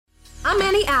I'm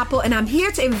Annie Apple, and I'm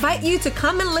here to invite you to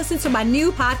come and listen to my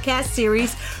new podcast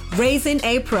series, Raising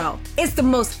a Pro. It's the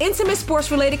most intimate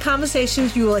sports-related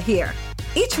conversations you will hear.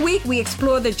 Each week, we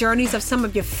explore the journeys of some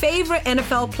of your favorite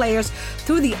NFL players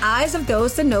through the eyes of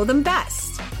those that know them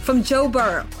best. From Joe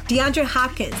Burrow, DeAndre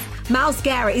Hopkins, Myles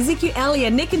Garrett, Ezekiel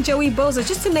Elliott, Nick and Joey Bosa,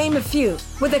 just to name a few.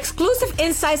 With exclusive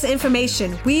insights and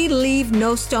information, we leave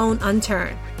no stone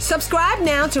unturned. Subscribe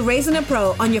now to Raising a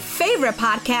Pro on your favorite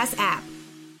podcast app.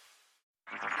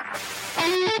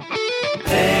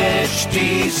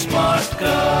 HD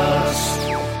Smartcast.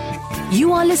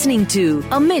 You are listening to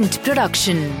a Mint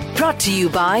production brought to you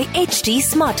by HD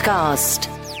Smartcast.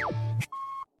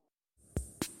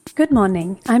 Good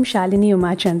morning, I'm Shalini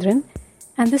Umachandran,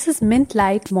 and this is Mint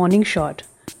Light Morning Shot,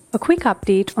 a quick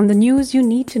update on the news you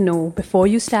need to know before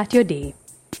you start your day.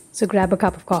 So grab a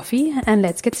cup of coffee and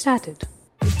let's get started.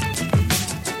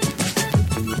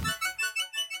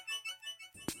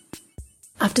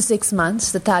 After 6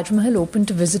 months, the Taj Mahal opened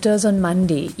to visitors on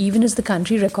Monday, even as the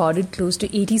country recorded close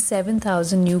to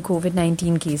 87,000 new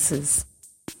COVID-19 cases.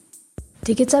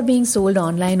 Tickets are being sold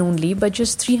online only, but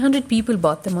just 300 people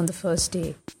bought them on the first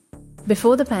day.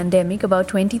 Before the pandemic, about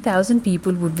 20,000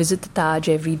 people would visit the Taj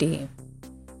every day.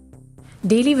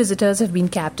 Daily visitors have been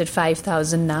capped at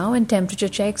 5,000 now, and temperature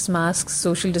checks, masks,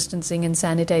 social distancing and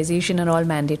sanitization are all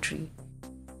mandatory.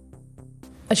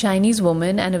 A Chinese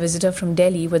woman and a visitor from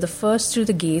Delhi were the first through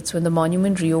the gates when the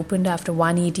monument reopened after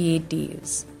 188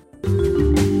 days.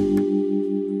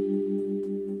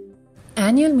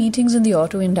 Annual meetings in the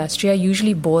auto industry are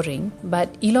usually boring, but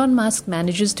Elon Musk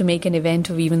manages to make an event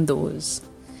of even those.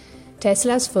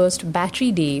 Tesla's first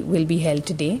Battery Day will be held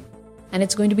today, and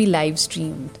it's going to be live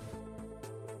streamed.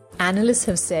 Analysts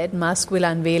have said Musk will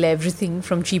unveil everything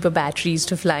from cheaper batteries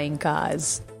to flying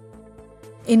cars.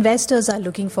 Investors are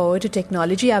looking forward to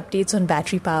technology updates on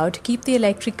battery power to keep the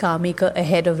electric car maker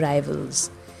ahead of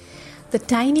rivals. The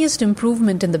tiniest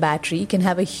improvement in the battery can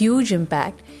have a huge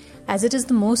impact, as it is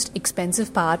the most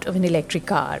expensive part of an electric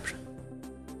car.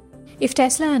 If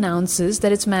Tesla announces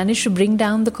that it's managed to bring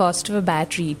down the cost of a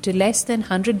battery to less than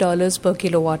 $100 per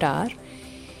kilowatt hour,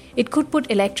 it could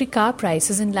put electric car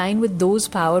prices in line with those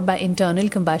powered by internal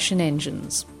combustion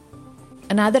engines.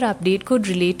 Another update could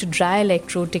relate to dry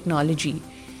electrode technology.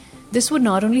 This would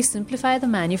not only simplify the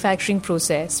manufacturing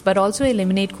process, but also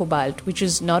eliminate cobalt, which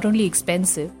is not only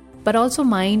expensive, but also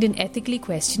mined in ethically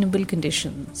questionable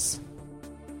conditions.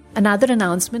 Another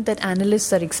announcement that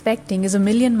analysts are expecting is a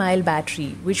 1,000,000-mile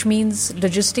battery, which means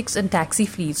logistics and taxi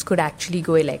fleets could actually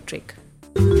go electric.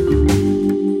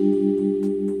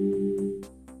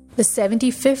 The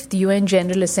 75th UN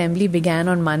General Assembly began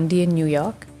on Monday in New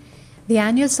York. The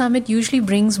annual summit usually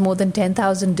brings more than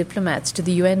 10,000 diplomats to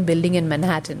the UN building in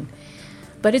Manhattan,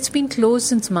 but it's been closed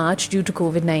since March due to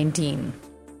COVID-19.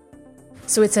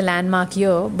 So it's a landmark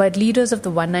year, but leaders of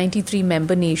the 193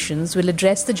 member nations will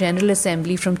address the General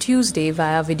Assembly from Tuesday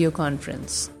via video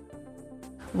conference.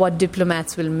 What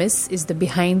diplomats will miss is the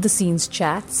behind-the-scenes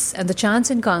chats and the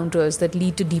chance encounters that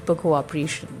lead to deeper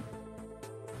cooperation.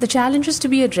 The challenges to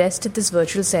be addressed at this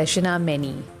virtual session are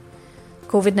many.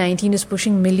 COVID-19 is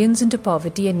pushing millions into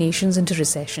poverty and nations into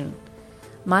recession.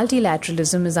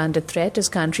 Multilateralism is under threat as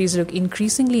countries look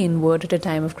increasingly inward at a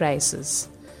time of crisis.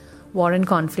 War and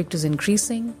conflict is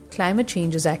increasing, climate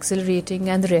change is accelerating,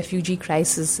 and the refugee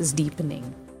crisis is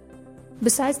deepening.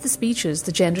 Besides the speeches,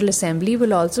 the General Assembly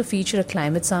will also feature a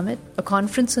climate summit, a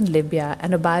conference in Libya,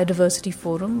 and a biodiversity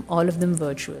forum, all of them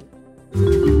virtual.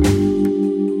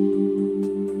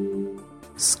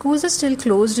 Schools are still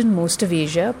closed in most of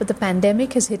Asia, but the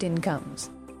pandemic has hit incomes.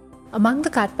 Among the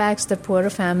cutbacks that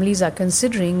poorer families are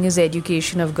considering is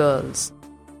education of girls.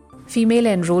 Female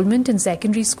enrollment in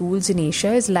secondary schools in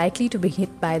Asia is likely to be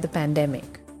hit by the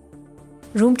pandemic.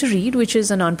 Room to Read, which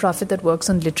is a non-profit that works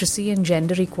on literacy and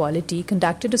gender equality,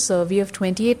 conducted a survey of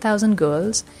 28,000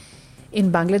 girls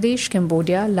in Bangladesh,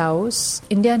 Cambodia, Laos,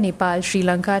 India, Nepal, Sri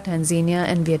Lanka, Tanzania,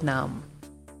 and Vietnam.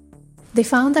 They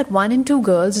found that 1 in 2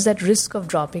 girls is at risk of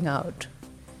dropping out.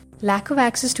 Lack of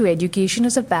access to education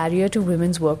is a barrier to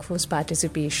women's workforce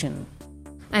participation.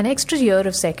 An extra year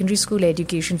of secondary school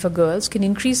education for girls can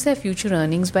increase their future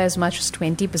earnings by as much as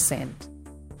 20%.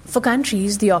 For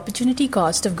countries, the opportunity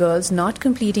cost of girls not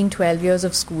completing 12 years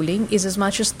of schooling is as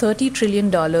much as $30 trillion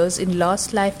in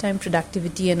lost lifetime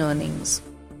productivity and earnings.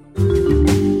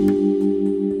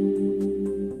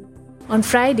 On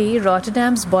Friday,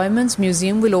 Rotterdam's Boijmans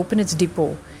Museum will open its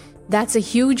depot. That's a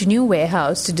huge new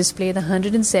warehouse to display the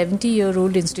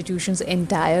 170-year-old institution's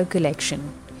entire collection.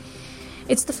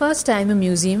 It's the first time a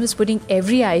museum is putting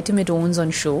every item it owns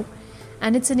on show,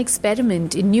 and it's an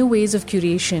experiment in new ways of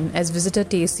curation as visitor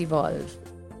tastes evolve.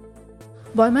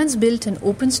 Boymans built an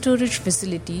open storage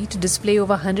facility to display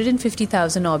over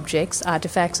 150,000 objects,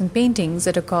 artifacts and paintings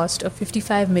at a cost of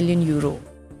 €55 million.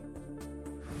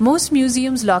 Most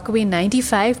museums lock away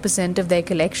 95% of their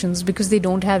collections because they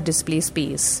don't have display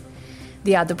space.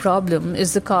 The other problem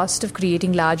is the cost of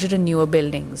creating larger and newer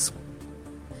buildings.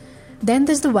 Then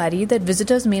there's the worry that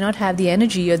visitors may not have the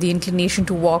energy or the inclination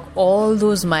to walk all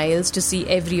those miles to see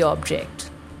every object.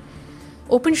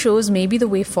 Open shows may be the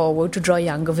way forward to draw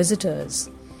younger visitors.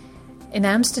 In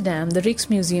Amsterdam, the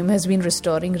Rijksmuseum has been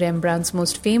restoring Rembrandt's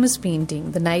most famous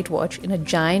painting, The Night Watch, in a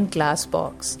giant glass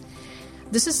box.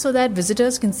 This is so that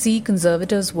visitors can see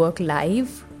conservators' work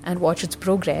live and watch its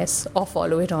progress or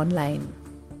follow it online.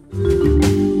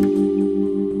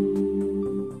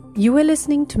 You are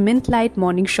listening to Mint Light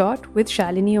Morning Shot with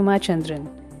Shalini Umachandran.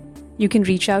 You can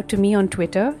reach out to me on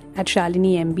Twitter at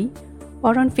ShaliniMB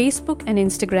or on Facebook and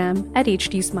Instagram at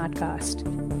HT Smartcast.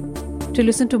 To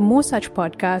listen to more such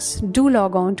podcasts, do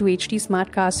log on to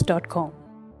htsmartcast.com.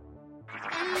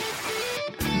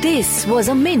 This was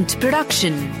a Mint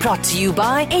production brought to you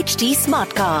by HT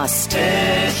Smartcast.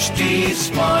 HT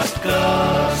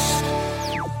Smartcast.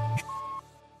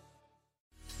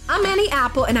 I'm Annie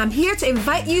Apple, and I'm here to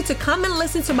invite you to come and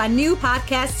listen to my new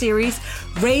podcast series,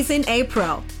 Raising a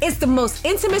Pro. It's the most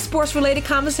intimate sports-related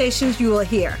conversations you will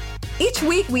hear. Each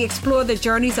week, we explore the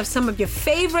journeys of some of your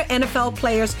favorite NFL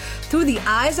players through the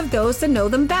eyes of those that know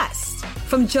them best.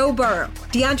 From Joe Burrow,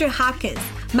 DeAndre Hopkins,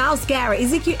 Myles Garrett,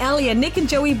 Ezekiel Elliott, Nick and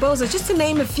Joey Bosa, just to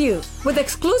name a few. With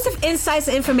exclusive insights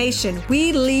and information,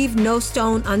 we leave no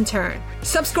stone unturned.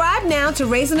 Subscribe now to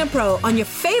Raising a Pro on your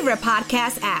favorite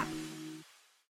podcast app.